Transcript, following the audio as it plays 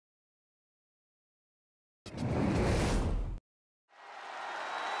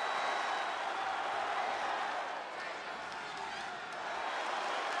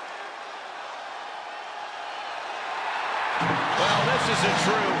is a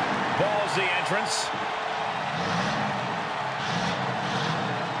true ballsy entrance.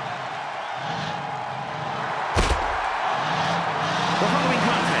 The following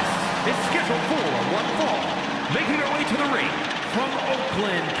contest is scheduled for one fall. Making her way to the ring from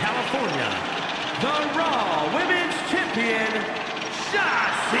Oakland, California, the Raw Women's Champion,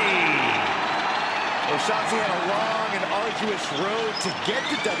 ShoTZi. Well, ShoTZi had a long and arduous road to get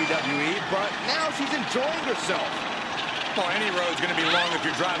to WWE, but now she's enjoying herself. Well, any road's going to be long if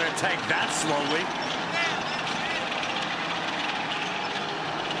you're driving a tank that slowly.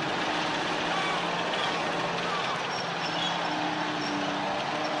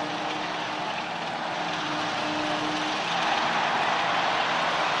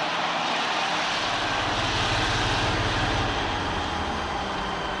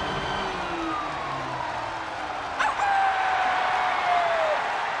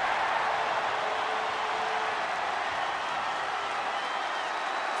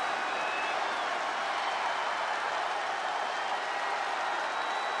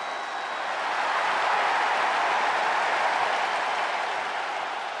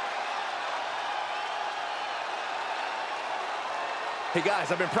 Hey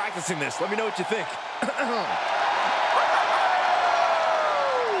guys, I've been practicing this. Let me know what you think. That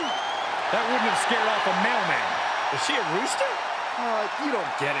wouldn't have scared off a mailman. Is she a rooster? You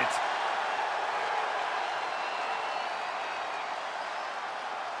don't get it.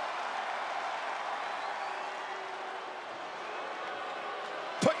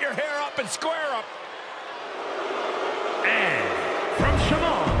 Put your hair up and square up. And from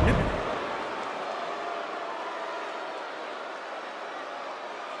Shimon,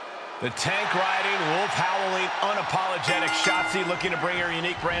 the tank-riding, wolf-howling, unapologetic ShoTZi looking to bring her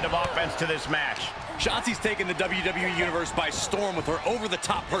unique brand of offense to this match. ShoTZi's taken the WWE Universe by storm with her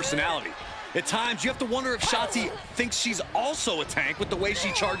over-the-top personality. At times, you have to wonder if ShoTZi thinks she's also a tank with the way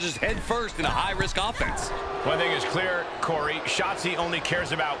she charges head first in a high-risk offense. One thing is clear, Corey, ShoTZi only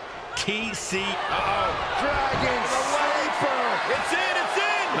cares about TC. Dragon Sleeper! It's in!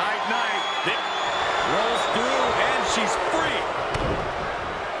 Night-night. Rolls through, and she's free.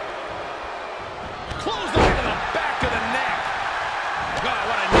 Close line to the back of the neck. God,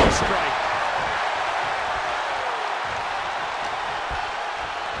 what a knee strike.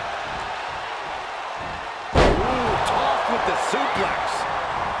 Ooh, tossed with the suplex.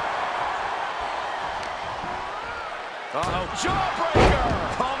 Uh-oh, jawbreaker.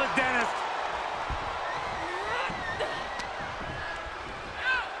 Call the dentist.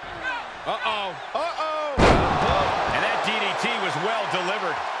 Uh-oh. And that DDT was well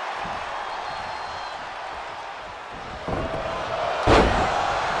delivered.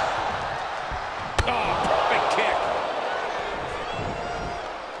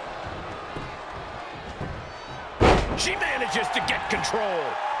 She manages to get control.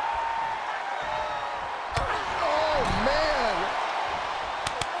 Oh, man.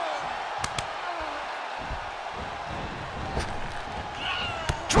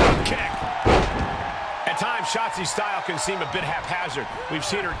 Drop kick. At times, ShoTZi's style can seem a bit haphazard. We've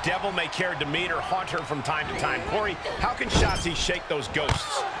seen her devil-may-care demeanor haunt her from time to time. Corey, how can ShoTZi shake those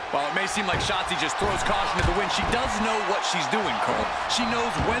ghosts? While it may seem like ShoTZi just throws caution to the wind, she does know what she's doing, Cole. She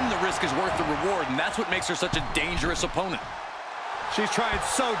knows when the risk is worth the reward, and that's what makes her such a dangerous opponent. She's trying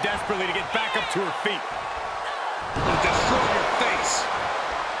so desperately to get back up to her feet. It'll destroy your face.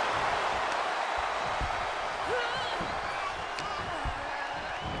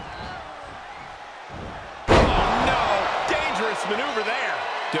 Oh, no. Dangerous maneuver there.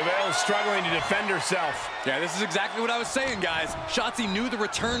 Deville is struggling to defend herself. Yeah, this is exactly what I was saying, guys. ShoTZi knew the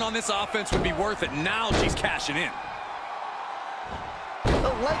return on this offense would be worth it. Now she's cashing in. The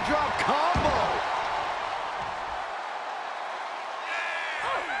leg drop combo.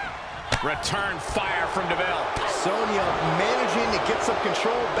 Return fire from Deville. Sonya managing to get some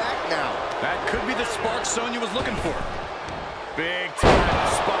control back now. That could be the spark Sonya was looking for. Big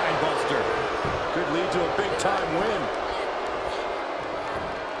time spine buster. Could lead to a big time win.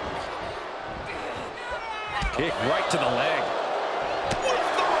 Kick right to the leg. With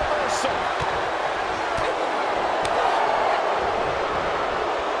the reversal.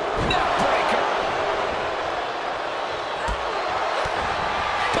 Neck breaker.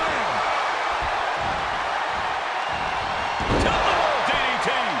 Bam. Double DDT.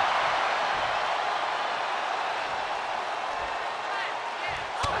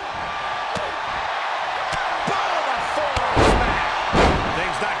 Boom, a forearm smash.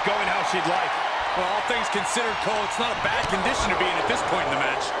 Things not going how she'd like. Well, all things considered, Cole, it's not a bad condition to be in at this point in the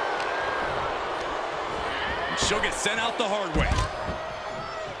match. And she'll get sent out the hard way.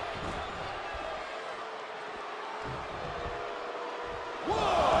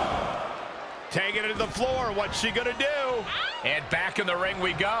 Taking it to the floor. What's she gonna do? And back in the ring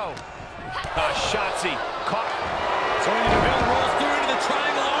we go. ShoTZi caught. Sonya Deville rolls through into the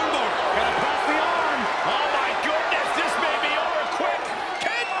triangle armbar. Gonna press the arm. Oh my goodness, this may be over quick.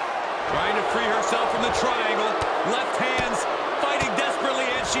 Trying to free herself from the triangle. Left hands fighting desperately,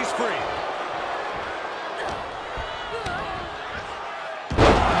 and she's free.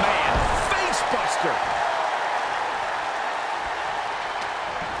 Man, face buster.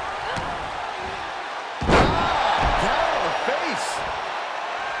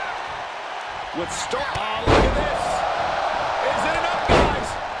 With start. Oh, look at this. Is it enough, guys?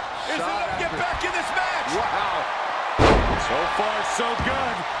 Is it enough to get back in this match? Wow. So far, so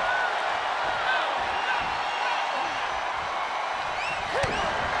good.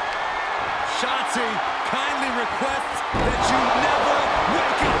 ShoTZi kindly requests that you never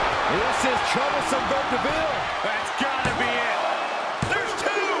wake up. This is troublesome for Deville. That's gotta be it. There's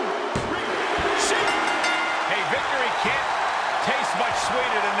two. Hey, victory can't taste much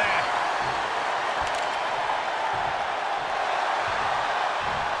sweeter than that.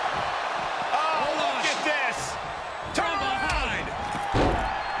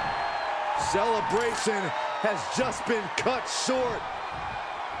 Celebration has just been cut short.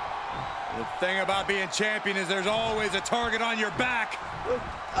 The thing about being champion is there's always a target on your back.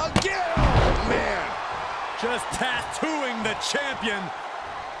 Again! Oh, man. Just tattooing the champion